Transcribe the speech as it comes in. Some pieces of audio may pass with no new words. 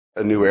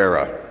a new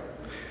era.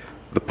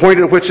 The point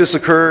at which this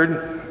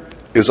occurred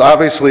is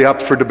obviously up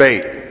for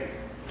debate.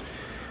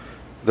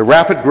 The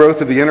rapid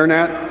growth of the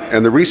internet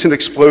and the recent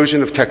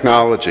explosion of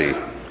technology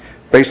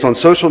based on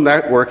social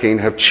networking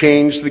have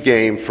changed the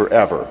game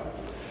forever.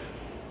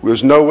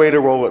 There's no way to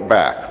roll it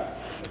back.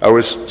 I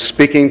was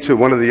speaking to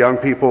one of the young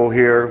people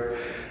here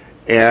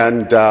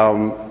and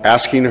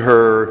asking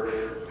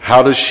her,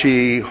 how does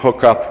she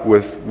hook up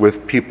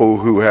with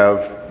people who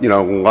have,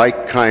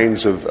 like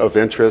kinds of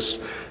interests?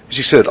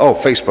 She said, oh,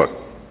 Facebook.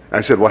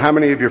 I said, well, how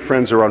many of your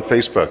friends are on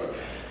Facebook?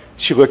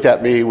 She looked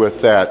at me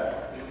with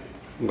that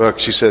look.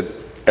 She said,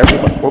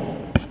 everybody.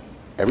 Oh,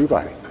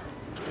 everybody.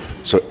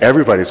 So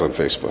everybody's on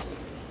Facebook.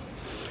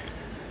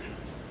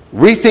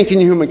 Rethinking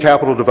human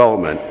capital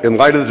development in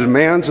light of the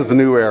demands of the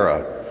new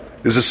era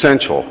is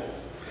essential.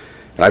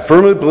 And I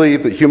firmly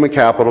believe that human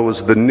capital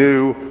is the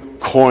new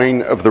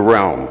coin of the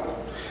realm.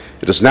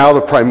 It is now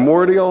the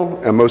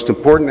primordial and most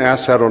important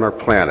asset on our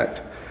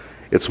planet.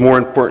 It's more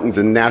important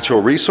than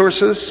natural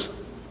resources,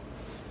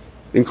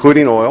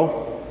 including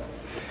oil,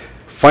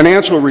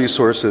 financial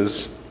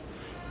resources,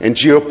 and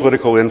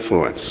geopolitical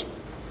influence.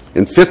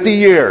 In 50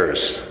 years,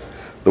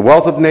 the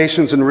wealth of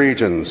nations and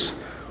regions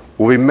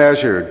will be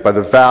measured by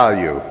the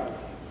value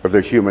of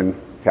their human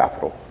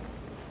capital.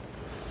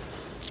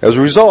 As a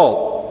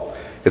result,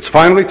 it's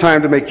finally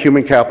time to make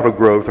human capital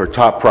growth our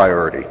top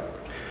priority.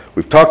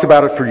 We've talked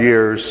about it for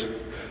years,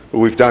 but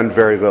we've done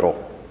very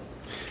little.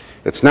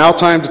 It's now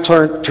time to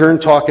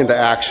turn talk into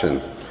action,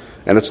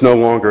 and it's no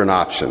longer an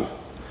option.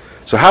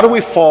 So how do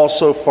we fall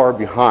so far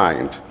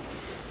behind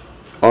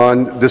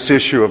on this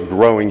issue of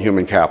growing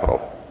human capital?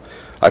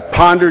 I've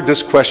pondered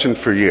this question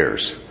for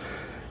years.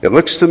 It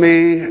looks to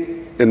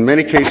me, in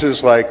many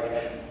cases, like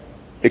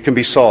it can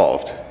be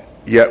solved,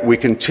 yet we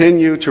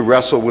continue to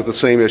wrestle with the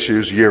same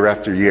issues year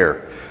after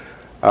year.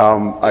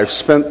 I've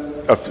spent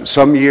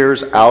some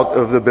years out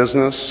of the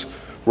business,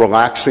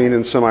 relaxing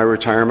in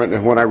semi-retirement,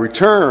 and when I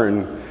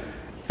return,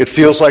 it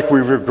feels like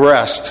we've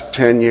regressed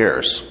 10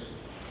 years.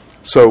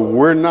 So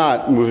we're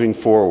not moving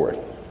forward.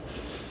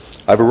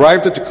 I've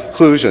arrived at the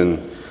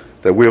conclusion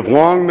that we have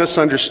long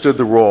misunderstood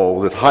the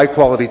role that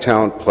high-quality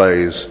talent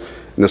plays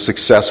in the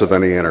success of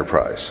any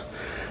enterprise.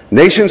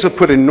 Nations have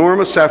put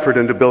enormous effort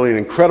into building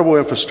incredible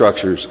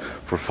infrastructures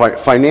for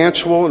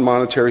financial and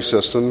monetary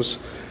systems,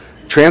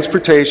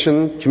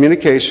 transportation,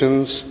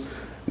 communications,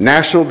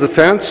 national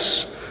defense,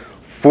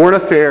 foreign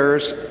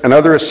affairs, and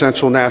other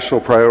essential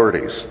national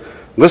priorities.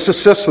 The list of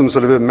systems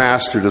that have been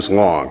mastered is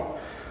long.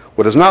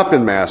 What has not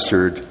been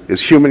mastered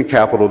is human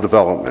capital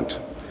development.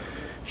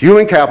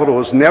 Human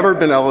capital has never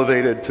been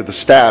elevated to the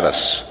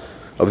status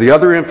of the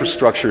other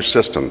infrastructure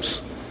systems.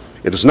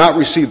 It has not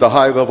received the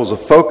high levels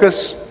of focus,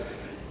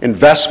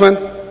 investment,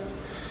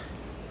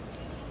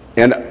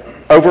 and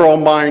overall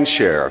mind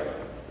share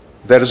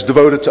that is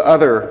devoted to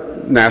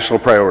other national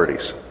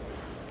priorities.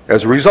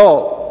 As a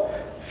result,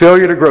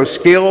 failure to grow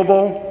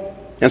scalable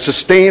and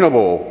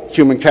sustainable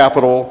human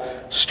capital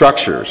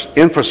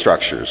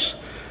infrastructures,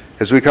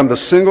 has become the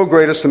single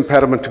greatest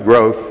impediment to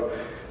growth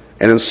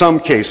and in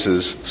some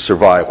cases,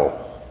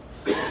 survival.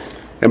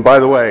 And by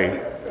the way,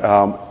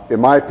 in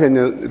my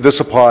opinion, this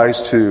applies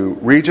to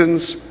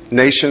regions,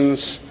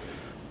 nations,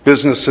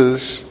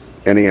 businesses,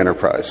 any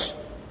enterprise.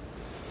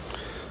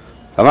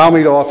 Allow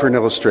me to offer an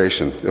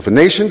illustration. If a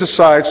nation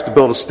decides to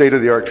build a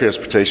state-of-the-art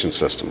transportation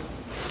system,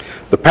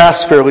 the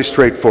path's fairly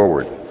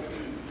straightforward.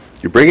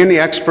 You bring in the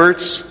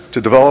experts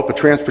to develop a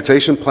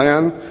transportation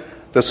plan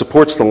that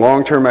supports the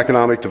long-term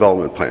economic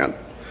development plan.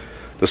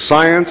 The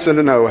science and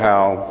the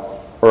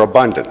know-how are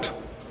abundant.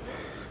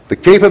 The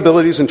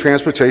capabilities in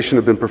transportation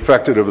have been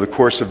perfected over the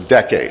course of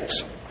decades.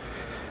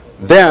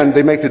 Then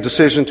they make the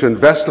decision to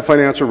invest the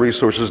financial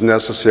resources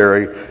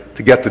necessary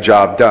to get the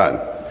job done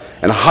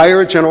and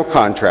hire a general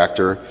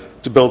contractor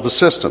to build the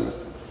system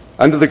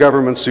under the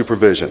government's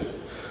supervision.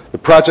 The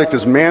project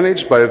is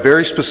managed by to a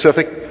very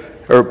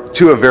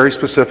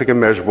specific and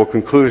measurable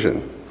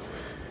conclusion.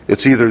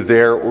 It's either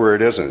there or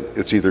it isn't.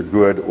 It's either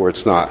good or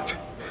it's not.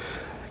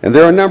 And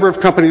there are a number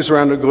of companies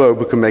around the globe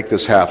who can make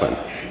this happen.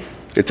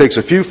 It takes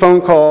a few phone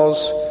calls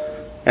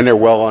and they're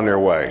well on their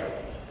way.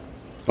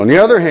 On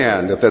the other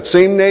hand, if that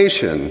same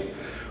nation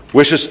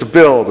wishes to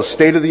build a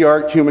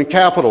state-of-the-art human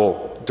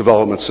capital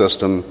development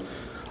system,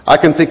 I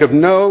can think of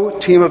no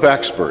team of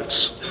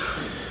experts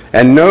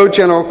and no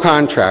general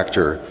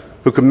contractor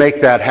who can make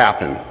that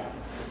happen.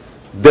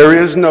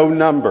 There is no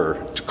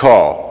number to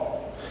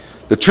call.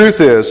 The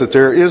truth is that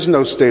there is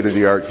no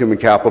state-of-the-art human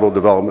capital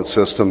development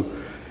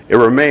system. It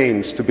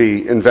remains to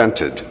be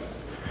invented.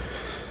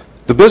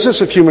 The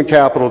business of human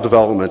capital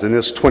development in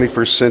this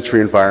 21st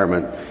century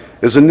environment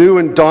is a new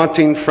and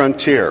daunting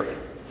frontier.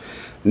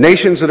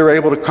 Nations that are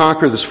able to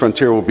conquer this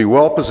frontier will be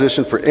well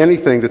positioned for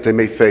anything that they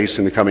may face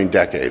in the coming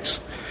decades.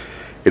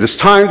 It is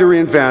time to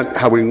reinvent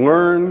how we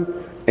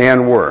learn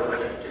and work.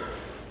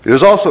 It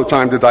is also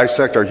time to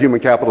dissect our human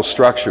capital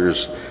structures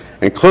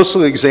and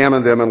closely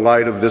examine them in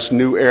light of this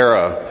new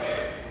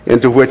era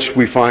into which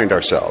we find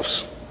ourselves.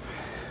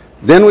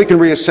 Then we can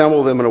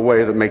reassemble them in a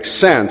way that makes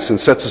sense and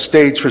sets the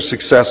stage for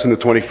success in the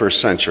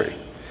 21st century.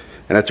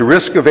 And at the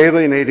risk of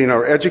alienating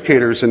our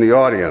educators in the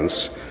audience,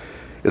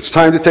 it's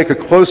time to take a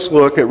close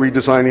look at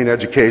redesigning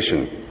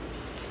education.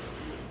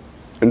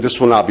 And this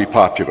will not be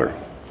popular.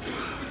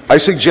 I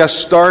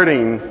suggest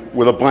starting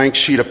with a blank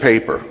sheet of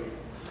paper.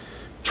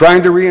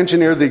 Trying to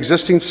re-engineer the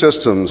existing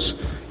systems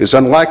is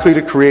unlikely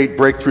to create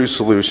breakthrough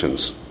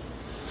solutions.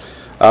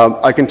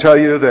 I can tell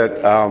you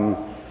that,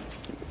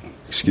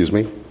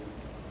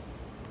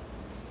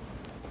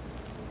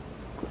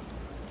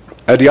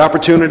 I had the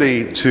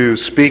opportunity to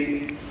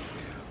speak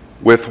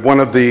with one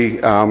of the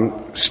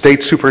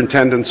state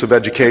superintendents of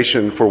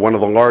education for one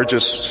of the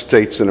largest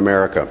states in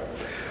America.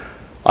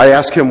 I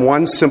asked him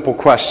one simple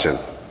question.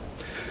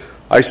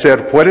 I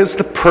said, what is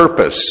the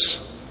purpose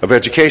of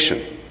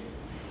education?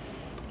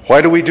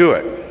 Why do we do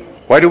it?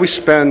 Why do we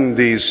spend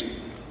these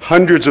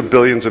hundreds of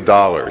billions of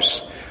dollars,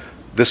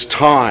 this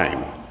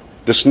time,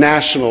 this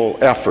national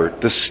effort,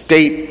 this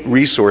state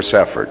resource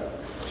effort?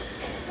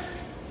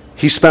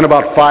 He spent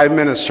about 5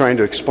 minutes trying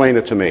to explain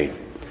it to me.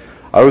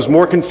 I was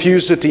more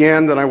confused at the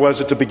end than I was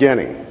at the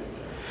beginning.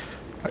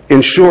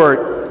 In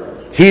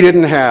short, he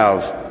didn't have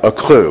a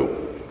clue.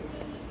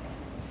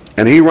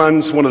 And he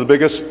runs one of the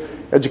biggest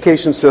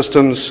education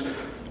systems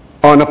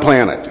on the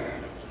planet.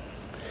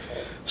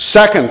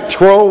 Second,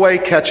 throw away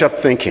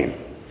catch-up thinking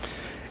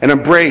and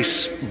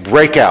embrace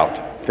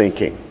breakout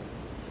thinking.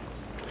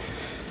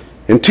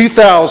 In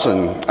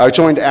 2000, I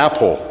joined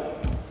Apple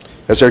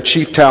as their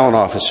Chief Talent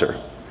Officer.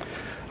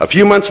 A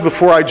few months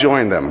before I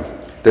joined them,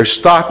 their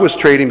stock was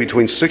trading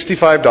between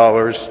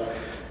 $65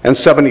 and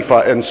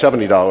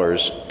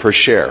 $70 per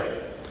share.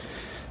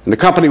 And the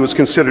company was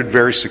considered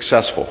very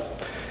successful.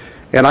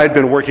 And I had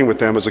been working with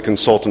them as a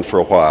consultant for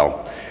a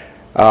while.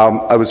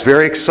 I was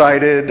very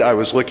excited. I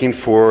was looking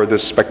for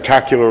this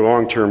spectacular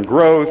long-term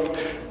growth,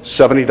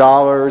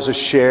 $70 a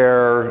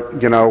share,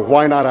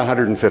 why not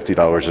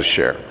 $150 a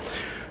share?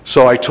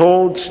 So I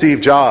told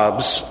Steve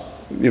Jobs,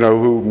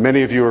 who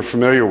many of you are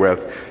familiar with,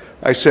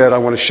 I said, I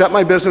want to shut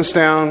my business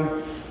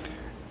down.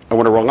 I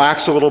want to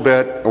relax a little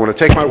bit. I want to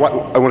take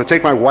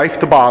my wife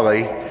to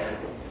Bali,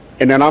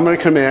 and then I'm going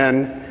to come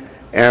in,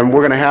 and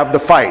we're going to have the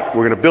fight.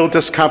 We're going to build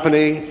this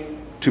company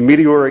to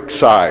meteoric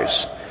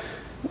size.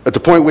 At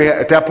that point,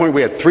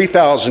 we had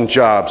 3,000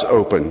 jobs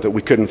open that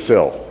we couldn't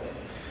fill.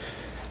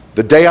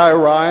 The day I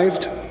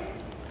arrived,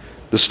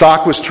 the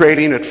stock was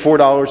trading at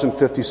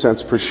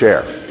 $4.50 per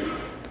share.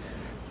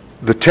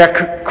 The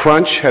tech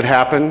crunch had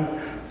happened.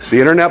 The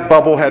internet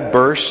bubble had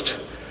burst,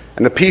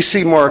 and the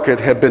PC market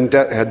had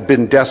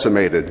been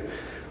decimated.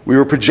 We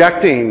were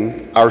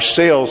projecting our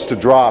sales to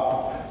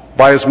drop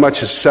by as much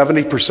as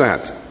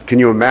 70%. Can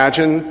you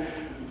imagine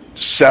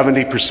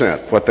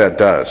 70% what that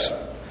does?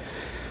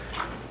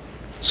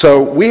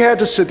 So we had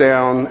to sit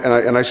down,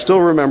 and I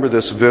still remember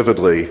this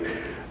vividly.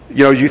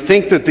 You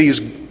think that these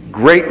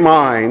great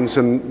minds,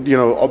 and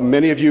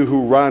many of you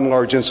who run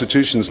large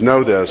institutions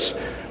know this,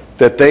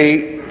 that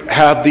they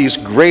have these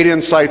great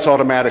insights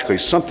automatically.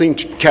 Something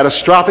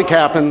catastrophic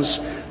happens,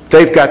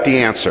 they've got the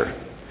answer.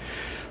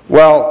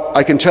 Well,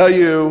 I can tell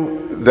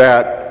you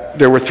that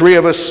there were 3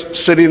 of us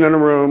sitting in a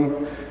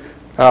room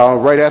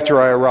right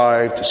after I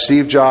arrived,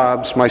 Steve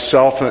Jobs,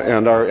 myself,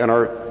 and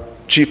our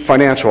Chief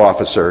Financial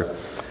Officer,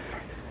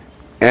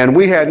 and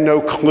we had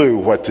no clue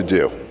what to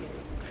do.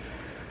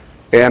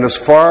 And as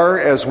far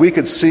as we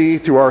could see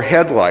through our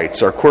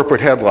headlights, our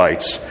corporate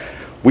headlights,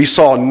 we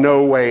saw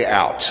no way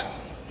out.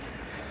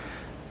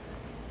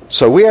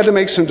 So we had to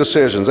make some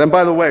decisions. And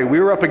by the way, we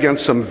were up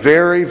against some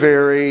very,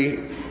 very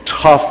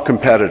tough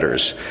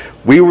competitors.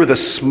 We were the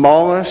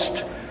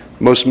smallest,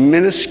 most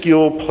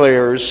minuscule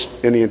players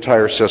in the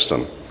entire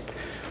system.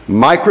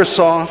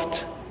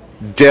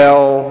 Microsoft,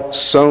 Dell,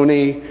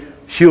 Sony,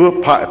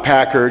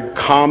 Hewlett-Packard,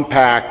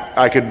 Compaq,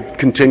 I could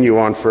continue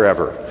on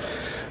forever.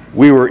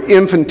 We were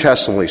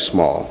infinitesimally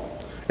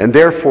small, and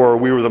therefore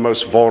we were the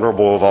most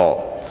vulnerable of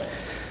all.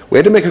 We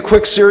had to make a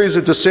quick series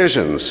of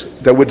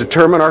decisions that would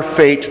determine our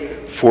fate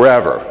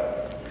forever.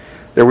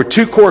 There were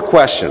 2 core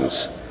questions.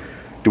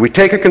 Do we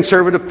take a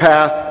conservative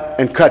path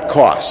and cut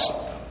costs?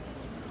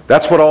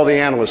 That's what all the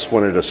analysts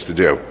wanted us to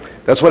do.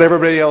 That's what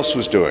everybody else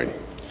was doing.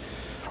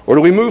 Or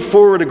do we move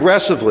forward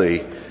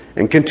aggressively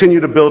and continue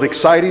to build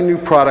exciting new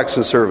products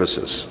and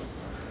services?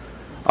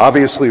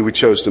 Obviously, we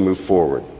chose to move forward.